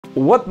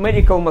What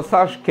medical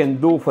massage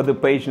can do for the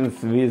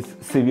patients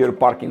with severe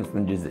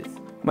Parkinson's disease?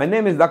 My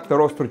name is Dr.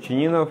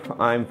 Turchaninov.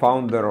 I'm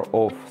founder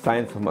of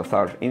Science of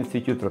Massage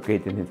Institute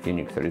located in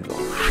Phoenix, Arizona.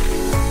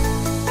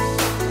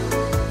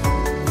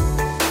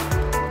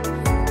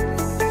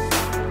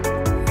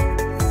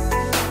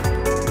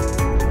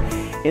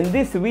 In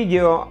this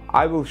video,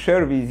 I will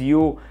share with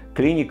you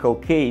clinical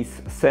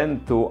case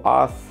sent to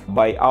us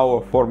by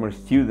our former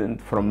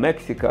student from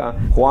Mexico,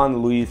 Juan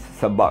Luis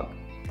Sabag.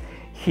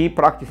 He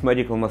practiced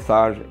medical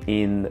massage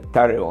in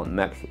Torreon,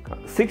 Mexico.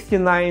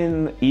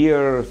 69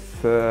 years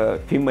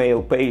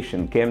female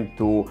patient came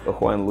to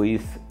Juan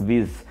Luis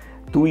with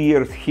 2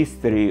 years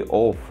history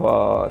of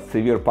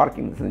severe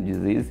Parkinson's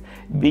disease,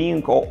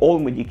 being all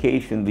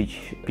medication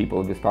which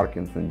people with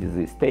Parkinson's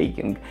disease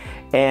taking,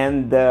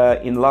 and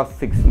in last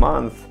 6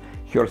 months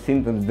her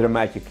symptoms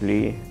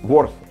dramatically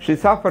worsened. She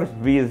suffers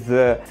with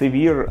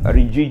severe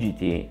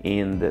rigidity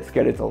in the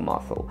skeletal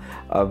muscle,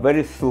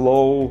 very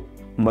slow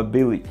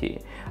mobility,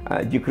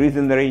 decrease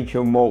in the range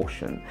of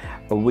motion,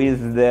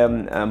 with the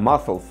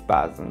muscle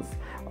spasms,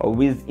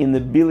 with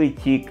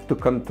inability to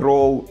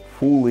control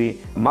fully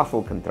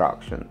muscle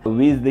contraction,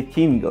 with the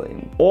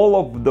tingling. All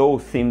of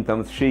those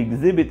symptoms she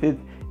exhibited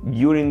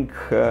during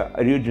her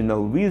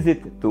original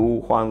visit to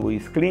Juan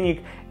Luis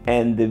Clinic,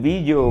 and the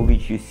video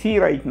which you see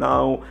right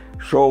now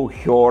show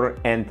her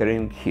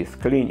entering his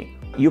clinic.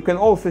 You can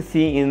also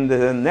see in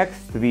the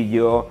next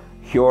video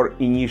her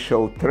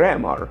initial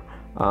tremor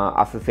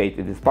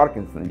associated with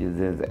Parkinson's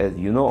disease, as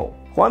you know.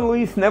 Juan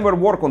Luis never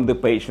worked on the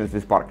patients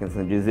with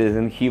Parkinson's disease,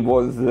 and he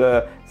was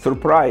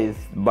surprised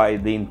by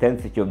the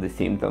intensity of the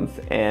symptoms,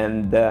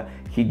 and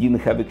he didn't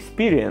have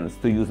experience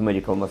to use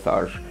medical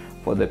massage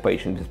for the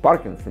patients with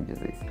Parkinson's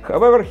disease.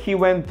 However, he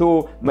went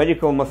to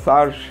Medical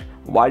Massage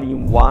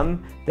Volume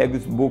 1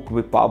 textbook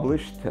we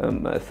published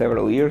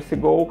several years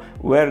ago,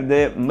 where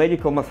the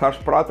medical massage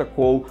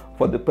protocol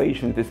for the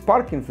patient with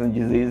Parkinson's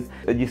disease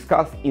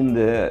discussed in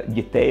the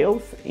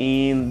details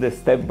in the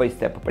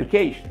step-by-step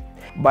application.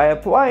 By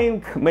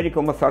applying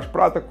medical massage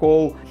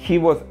protocol, he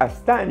was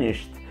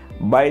astonished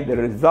by the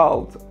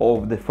results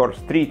of the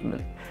first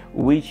treatment,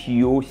 which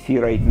you see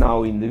right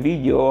now in the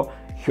video.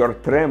 Her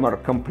tremor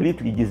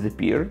completely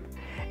disappeared,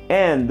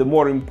 and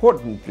more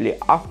importantly,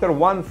 after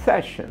one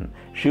session,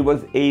 she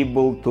was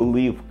able to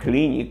leave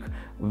clinic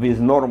with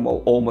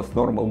normal, almost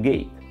normal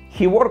gait.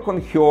 He worked on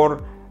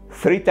her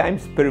 3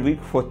 times per week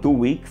for 2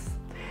 weeks,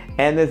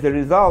 and as a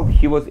result,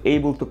 he was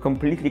able to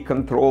completely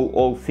control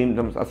all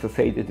symptoms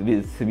associated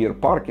with severe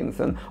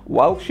Parkinson,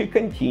 while she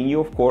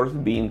continued, of course,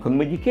 being on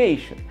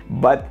medication.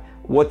 But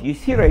what you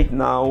see right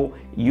now,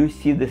 you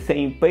see the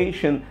same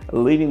patient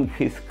leaving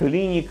his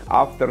clinic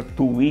after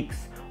 2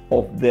 weeks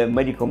of the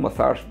medical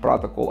massage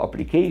protocol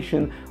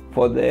application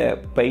for the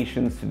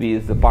patients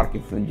with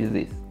Parkinson's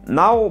disease.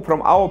 Now,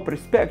 from our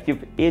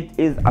perspective, it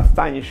is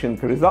astonishing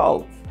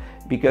results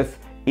because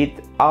it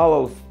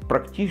allows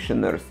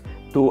practitioners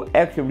to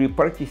actively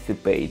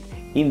participate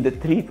in the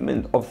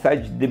treatment of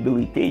such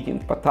debilitating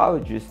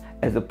pathologies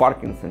as a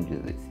Parkinson's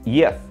disease.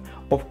 Yes,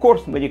 of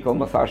course, medical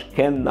massage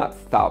cannot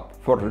stop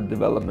further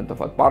development of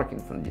a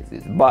Parkinson's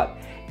disease, but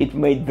it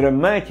may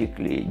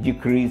dramatically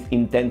decrease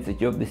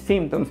intensity of the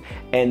symptoms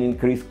and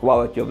increase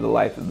quality of the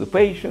life of the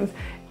patients,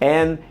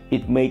 and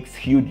it makes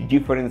huge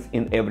difference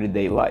in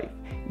everyday life.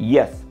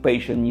 Yes,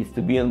 patient needs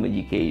to be on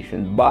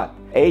medication, but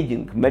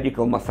adding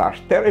medical massage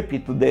therapy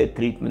to their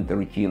treatment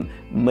routine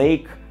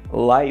make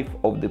life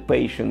of the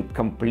patient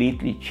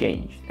completely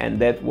changed, and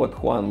that's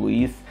what Juan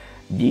Luis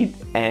did,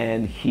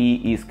 and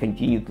he is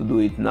continuing to do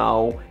it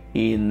now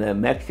in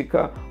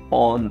Mexico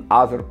on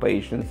other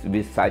patients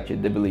with such a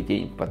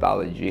debilitating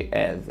pathology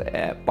as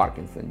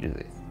Parkinson's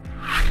disease.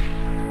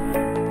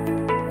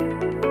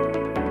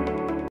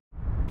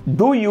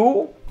 Do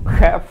you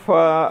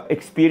have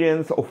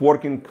experience of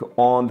working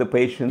on the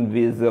patient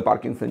with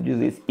Parkinson's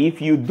disease?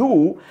 If you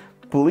do,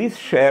 please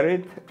share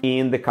it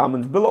in the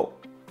comments below.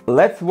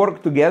 Let's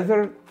work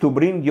together to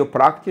bring your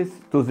practice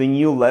to the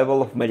new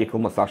level of medical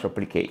massage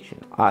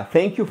application.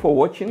 Thank you for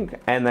watching,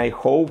 and I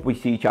hope we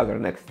see each other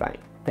next time.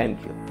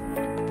 Thank you.